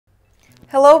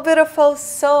Hello beautiful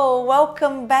soul,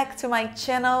 welcome back to my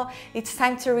channel. It's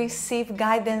time to receive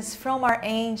guidance from our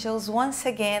angels once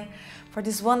again for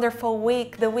this wonderful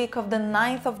week, the week of the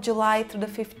 9th of July through the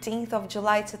 15th of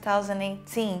July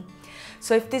 2018.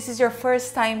 So if this is your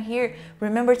first time here,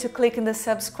 remember to click in the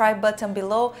subscribe button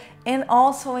below and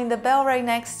also in the bell right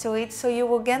next to it so you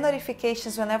will get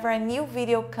notifications whenever a new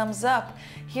video comes up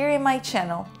here in my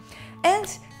channel. And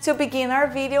to begin our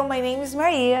video, my name is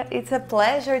Maria. It's a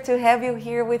pleasure to have you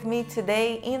here with me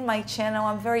today in my channel.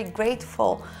 I'm very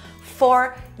grateful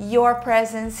for your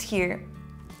presence here.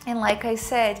 And like I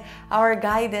said, our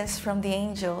guidance from the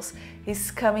angels is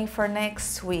coming for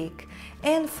next week.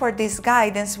 And for this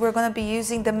guidance, we're going to be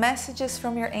using the Messages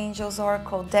from Your Angels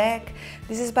Oracle deck.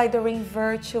 This is by Doreen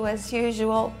Virtue as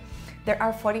usual. There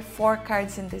are 44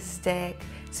 cards in this deck.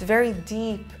 It's very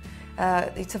deep.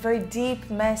 It's a very deep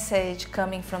message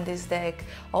coming from this deck.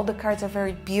 All the cards are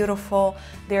very beautiful.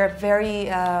 They're very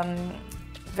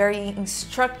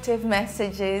instructive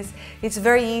messages. It's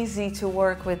very easy to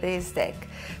work with this deck.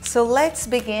 So let's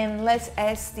begin. Let's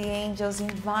ask the angels,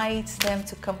 invite them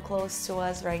to come close to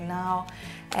us right now,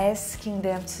 asking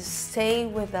them to stay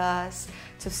with us,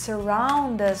 to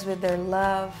surround us with their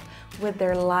love, with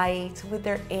their light, with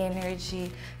their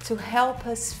energy, to help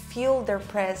us feel their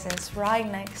presence right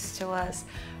next to us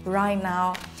right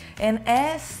now. And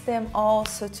ask them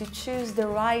also to choose the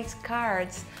right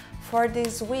cards for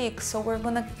this week. So we're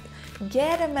gonna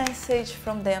get a message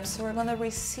from them, so we're gonna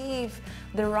receive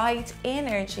the right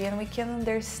energy and we can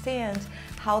understand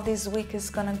how this week is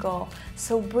gonna go.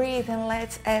 So breathe and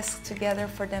let's ask together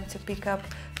for them to pick up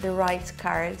the right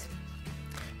card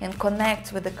and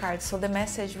connect with the cards so the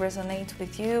message resonates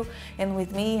with you and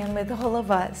with me and with all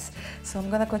of us. So I'm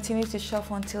gonna continue to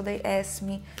shuffle until they ask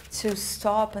me to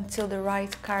stop, until the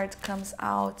right card comes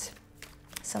out.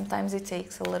 Sometimes it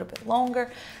takes a little bit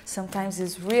longer, sometimes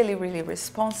it's really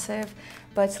responsive,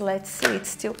 but let's see, it's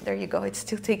still, there you go, it's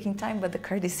still taking time, but the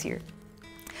card is here.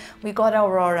 We got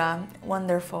Aurora,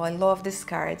 wonderful, I love this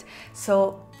card.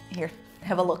 So here,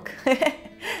 have a look.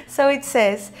 So it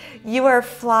says, you are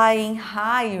flying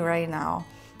high right now,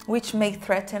 which may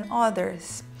threaten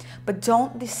others. But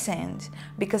don't descend,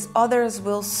 because others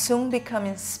will soon become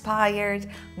inspired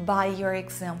by your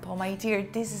example. My dear,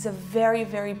 this is a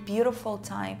very beautiful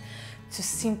time to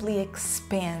simply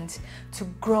expand, to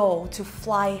grow, to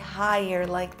fly higher,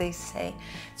 like they say,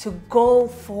 to go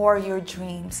for your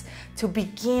dreams, to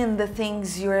begin the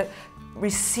things you're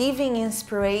receiving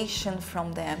inspiration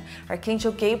from them.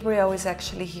 Archangel Gabriel is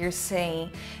actually here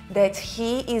saying that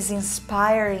he is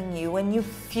inspiring you. When you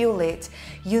feel it,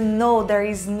 you know there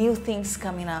is new things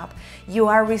coming up. You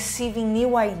are receiving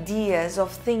new ideas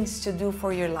of things to do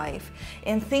for your life,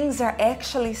 and things are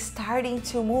actually starting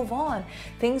to move on.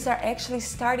 Things are actually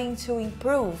starting to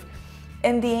improve.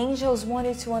 And the angels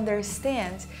wanted to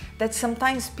understand that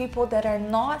sometimes people that are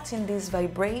not in this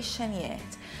vibration yet,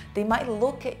 they might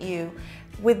look at you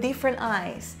with different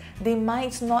eyes. They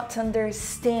might not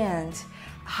understand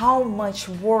how much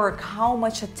work, how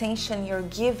much attention you're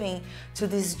giving to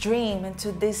this dream and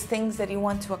to these things that you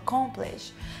want to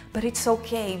accomplish. But it's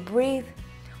okay. Breathe.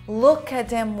 Look at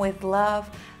them with love.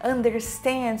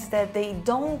 Understand that they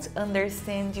don't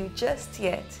understand you just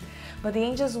yet. But the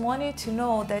angels want you to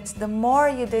know that the more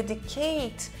you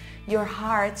dedicate your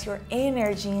heart, your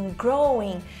energy in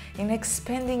growing, in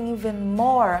expanding even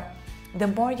more, the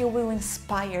more you will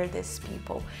inspire these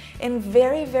people. And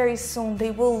very soon they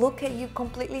will look at you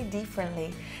completely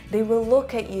differently. They will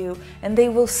look at you and they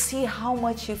will see how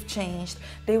much you've changed.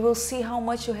 They will see how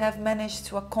much you have managed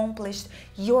to accomplish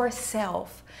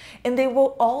yourself. And they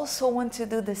will also want to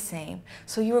do the same.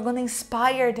 So you're going to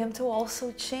inspire them to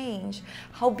also change.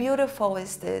 How beautiful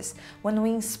is this? When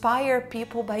we inspire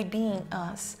people by being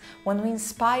us. When we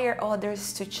inspire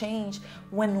others to change,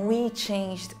 when we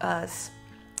changed us.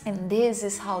 And this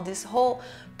is how this whole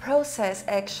process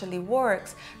actually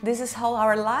works. This is how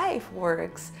our life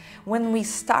works. When we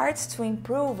start to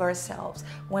improve ourselves,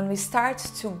 when we start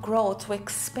to grow, to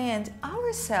expand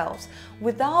ourselves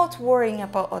without worrying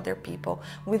about other people,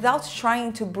 without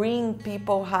trying to bring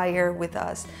people higher with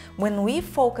us, when we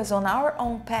focus on our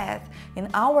own path and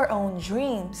our own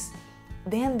dreams,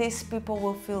 then these people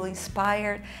will feel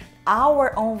inspired.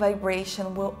 Our own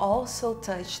vibration will also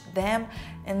touch them,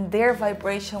 and their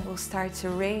vibration will start to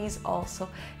raise also,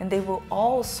 and they will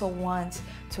also want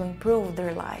to improve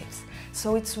their lives.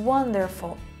 So it's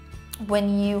wonderful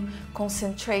when you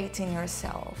concentrate in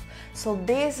yourself. So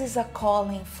this is a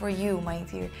calling for you, my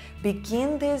dear.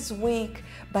 Begin this week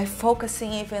by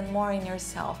focusing even more in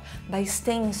yourself, by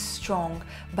staying strong,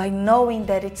 by knowing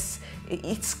that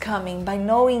it's coming, by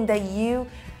knowing that you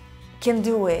can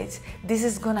do it. This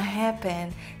is gonna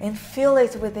happen, and feel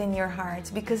it within your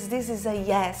heart, because this is a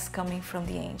yes coming from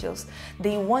the angels.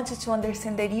 They want you to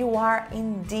understand that you are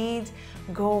indeed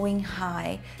going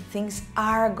high. Things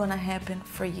are gonna happen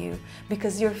for you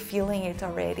because you're feeling it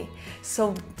already.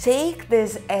 So take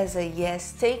this as a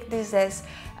yes, take this as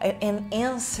an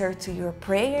answer to your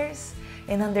prayers,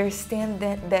 and understand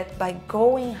that by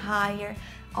going higher,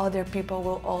 other people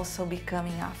will also be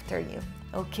coming after you.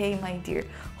 Okay, my dear?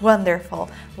 Wonderful.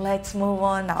 Let's move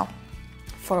on now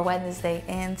for Wednesday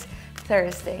and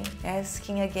Thursday.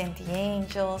 Asking again the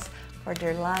angels for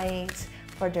their light,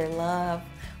 for their love,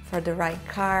 for the right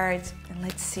card. And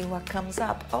let's see what comes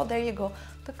up. Oh, there you go.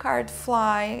 The card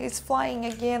it's flying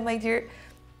again, my dear.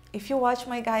 If you watch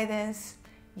my guidance,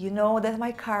 you know that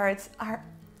my cards are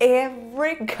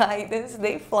every guidance,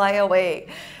 they fly away.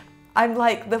 I'm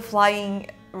like the flying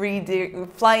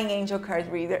angel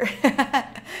card reader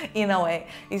in a way.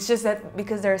 It's just that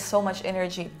because there's so much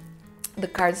energy, the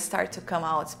cards start to come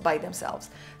out by themselves.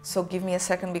 So give me a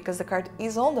second, because the card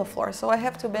is on the floor, so I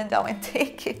have to bend down and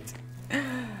take it.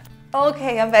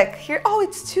 Okay, I'm back here. Oh,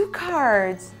 it's 2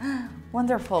 cards.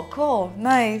 Wonderful, cool,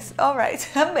 nice. All right,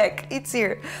 I'm back, it's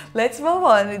here. Let's move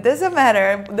on. It doesn't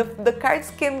matter, the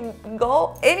cards can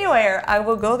go anywhere. I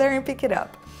will go there and pick it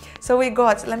up. So we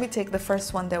got, let me take the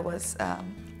first one that was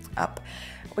up.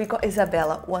 We got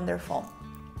Isabella. Wonderful.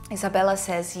 Isabella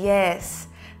says, yes,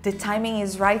 the timing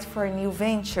is right for a new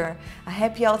venture. A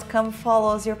happy outcome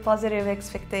follows your positive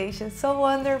expectations. So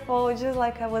wonderful, just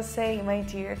like I was saying, my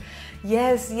dear.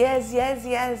 Yes, yes, yes,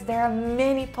 yes. There are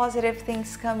many positive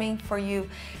things coming for you.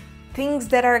 Things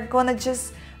that are gonna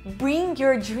just bring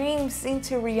your dreams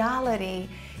into reality.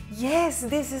 Yes,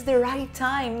 this is the right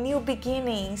time. New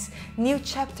beginnings, new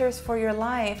chapters for your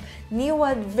life, new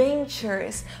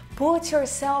adventures. Put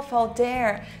yourself out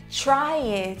there. Try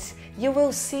it. You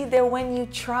will see that when you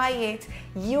try it,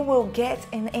 you will get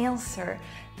an answer.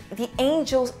 The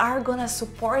angels are gonna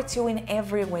support you in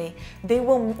every way. They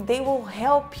will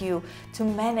help you to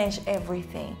manage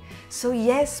everything. So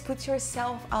yes, put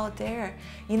yourself out there.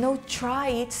 You know, try.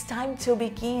 It's time to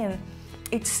begin.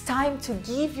 It's time to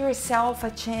give yourself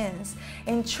a chance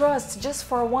and trust, just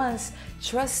for once,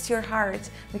 trust your heart,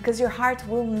 because your heart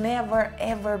will never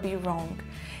ever be wrong.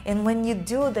 And when you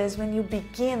do this, when you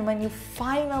begin, when you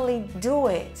finally do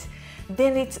it,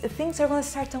 then things are going to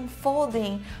start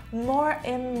unfolding more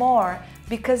and more,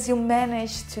 because you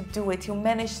managed to do it. You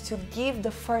managed to give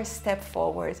the first step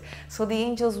forward. So the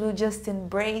angels will just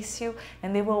embrace you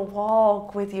and they will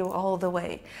walk with you all the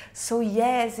way. So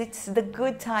yes, it's the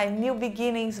good time, new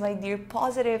beginnings, my dear,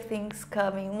 positive things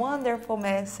coming, wonderful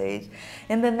message.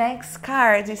 And the next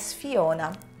card is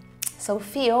Fiona. So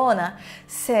Fiona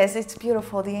says, it's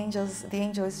beautiful, the angel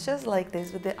is just like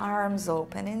this with the arms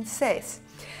open, and says,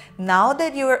 now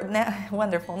that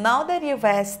wonderful, now that you've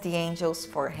asked the angels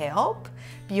for help,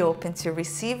 be open to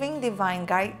receiving divine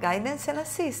guidance and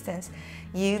assistance.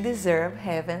 You deserve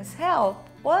heaven's help.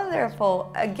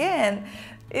 Wonderful. Again,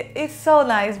 it's so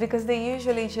nice, because they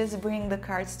usually just bring the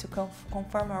cards to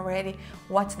confirm already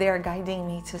what they are guiding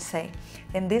me to say.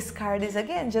 And this card is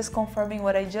again just confirming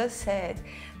what I just said.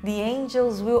 The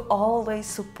angels will always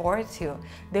support you.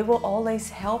 They will always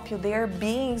help you. They are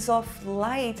beings of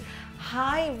light,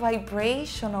 high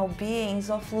vibrational beings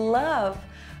of love,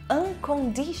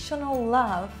 unconditional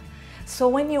love. So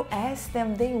when you ask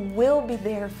them, they will be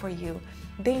there for you.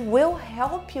 They will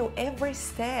help you every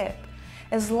step.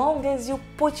 As long as you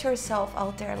put yourself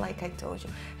out there, like I told you,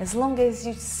 as long as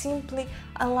you simply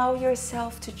allow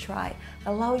yourself to try,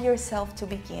 allow yourself to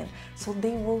begin, so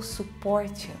they will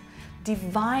support you.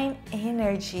 Divine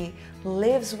energy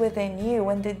lives within you,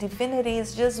 and the divinity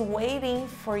is just waiting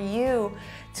for you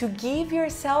to give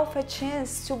yourself a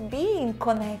chance to be in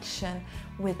connection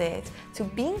with it, to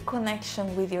be in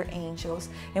connection with your angels.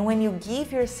 And when you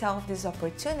give yourself this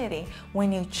opportunity,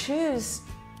 when you choose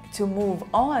to move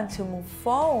on, to move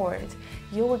forward,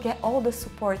 you will get all the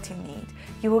support you need.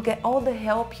 You will get all the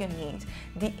help you need.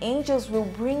 The angels will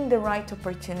bring the right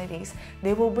opportunities.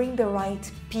 They will bring the right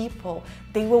people.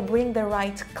 They will bring the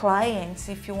right clients.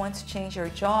 If you want to change your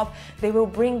job, they will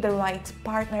bring the right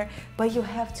partner. But you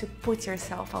have to put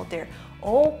yourself out there.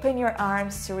 Open your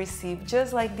arms to receive,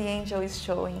 just like the angel is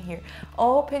showing here.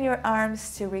 Open your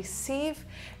arms to receive,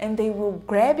 and they will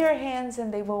grab your hands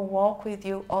and they will walk with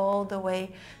you all the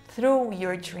way through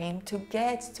your dream to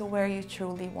get to where you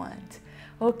truly want.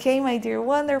 Okay, my dear,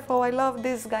 wonderful. I love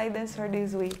this guidance for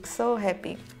this week. So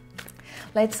happy.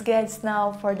 Let's get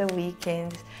now for the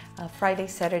weekend, Friday,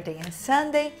 Saturday, and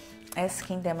Sunday.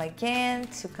 Asking them again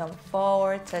to come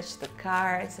forward, touch the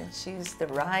cards, and choose the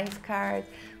right card.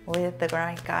 with the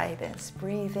right guidance,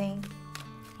 breathing,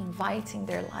 inviting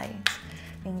their light,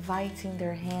 inviting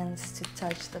their hands to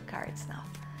touch the cards now.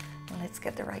 And let's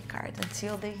get the right card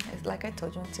until they, like I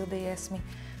told you, until they ask me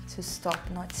to stop.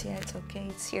 Not yet, okay,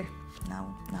 it's here.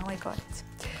 Now I got it.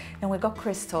 And we got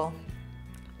Crystal.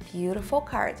 Beautiful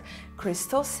card.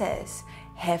 Crystal says,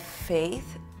 have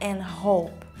faith and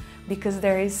hope, because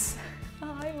there is,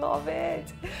 I love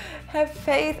it. Have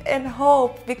faith and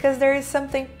hope, because there is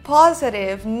something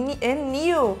positive and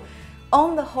new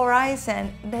on the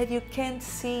horizon that you can't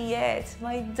see yet.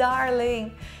 My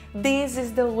darling, this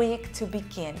is the week to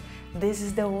begin. This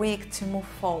is the week to move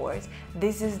forward.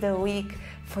 This is the week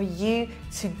for you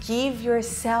to give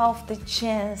yourself the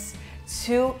chance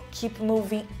to keep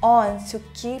moving on, to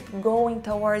keep going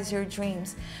towards your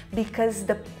dreams, because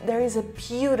there is a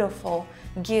beautiful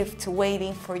gift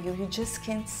waiting for you. You just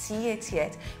can't see it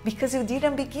yet because you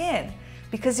didn't begin,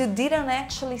 because you didn't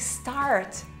actually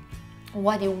start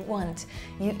what you want.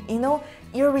 You know,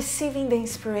 you're receiving the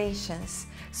inspirations.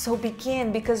 So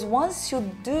begin, because once you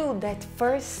do that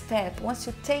first step, once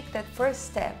you take that first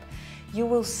step, you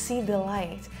will see the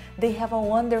light. They have a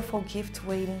wonderful gift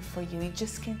waiting for you. You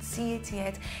just can't see it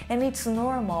yet, and it's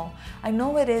normal. I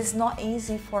know it is not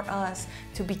easy for us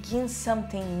to begin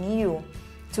something new,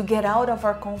 to get out of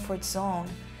our comfort zone,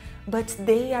 but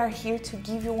they are here to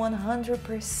give you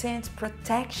 100%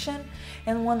 protection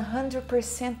and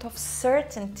 100% of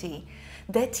certainty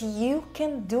that you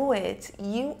can do it.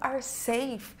 You are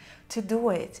safe to do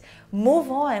it. Move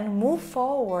on, move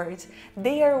forward.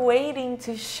 They are waiting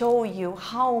to show you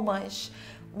how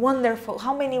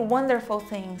many wonderful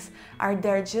things are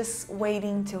there just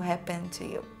waiting to happen to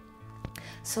you.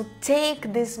 So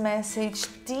take this message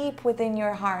deep within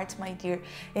your heart, my dear,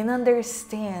 and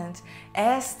understand.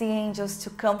 Ask the angels to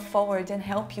come forward and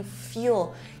help you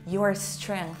feel your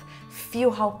strength.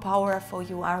 Feel how powerful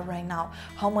you are right now,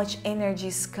 how much energy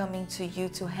is coming to you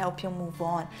to help you move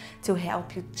on, to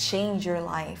help you change your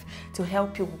life, to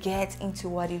help you get into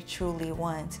what you truly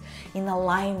want, in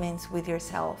alignment with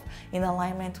yourself, in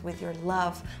alignment with your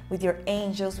love, with your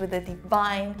angels, with the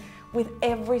divine, with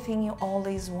everything you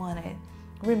always wanted.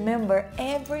 Remember,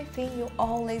 everything you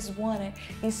always wanted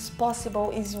is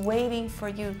possible, is waiting for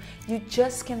you. You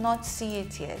just cannot see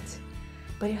it yet,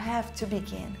 but you have to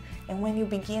begin. And when you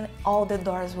begin, all the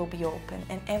doors will be open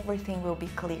and everything will be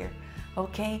clear.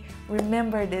 Okay?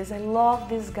 Remember this. I love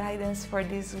this guidance for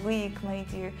this week, my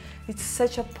dear. It's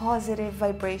such a positive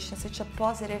vibration, such a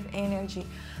positive energy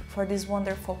for this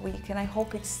wonderful week. And I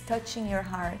hope it's touching your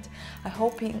heart. I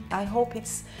hope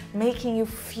it's making you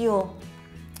feel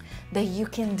that you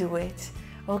can do it.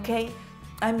 Okay?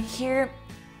 I'm here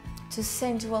to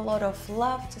send you a lot of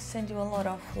love, to send you a lot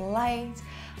of light.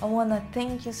 I want to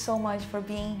thank you so much for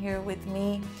being here with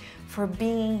me, for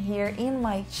being here in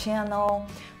my channel.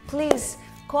 Please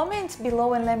comment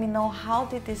below and let me know how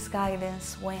did this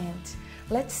guidance went.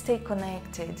 Let's stay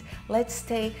connected. Let's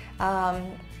stay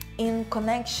in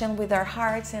connection with our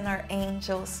hearts and our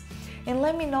angels. And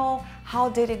let me know how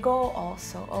did it go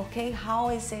also, okay? How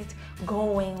is it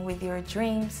going with your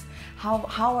dreams? How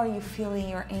are you feeling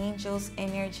your angels'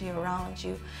 energy around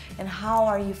you? And how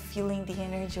are you feeling the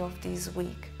energy of this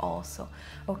week also,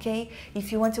 okay?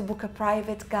 If you want to book a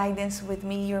private guidance with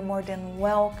me, you're more than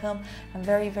welcome. I'm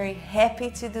very, very happy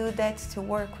to do that, to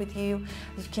work with you.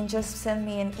 You can just send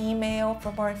me an email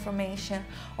for more information,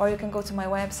 or you can go to my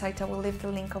website. I will leave the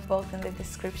link of both in the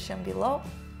description below.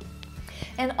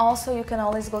 And also you can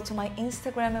always go to my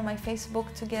Instagram and my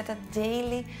Facebook to get a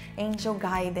daily angel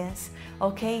guidance.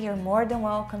 Okay, you're more than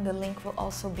welcome. The link will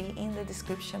also be in the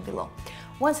description below.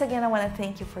 Once again, I want to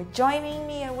thank you for joining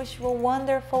me. I wish you a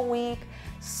wonderful week.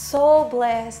 So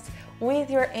blessed with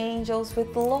your angels,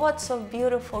 with lots of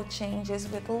beautiful changes,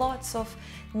 with lots of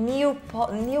new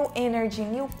energy,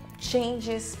 new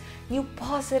changes, new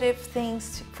positive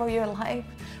things for your life,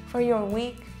 for your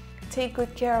week. Take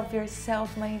good care of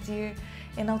yourself, my dear,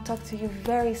 and I'll talk to you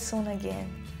very soon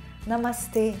again.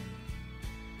 Namaste.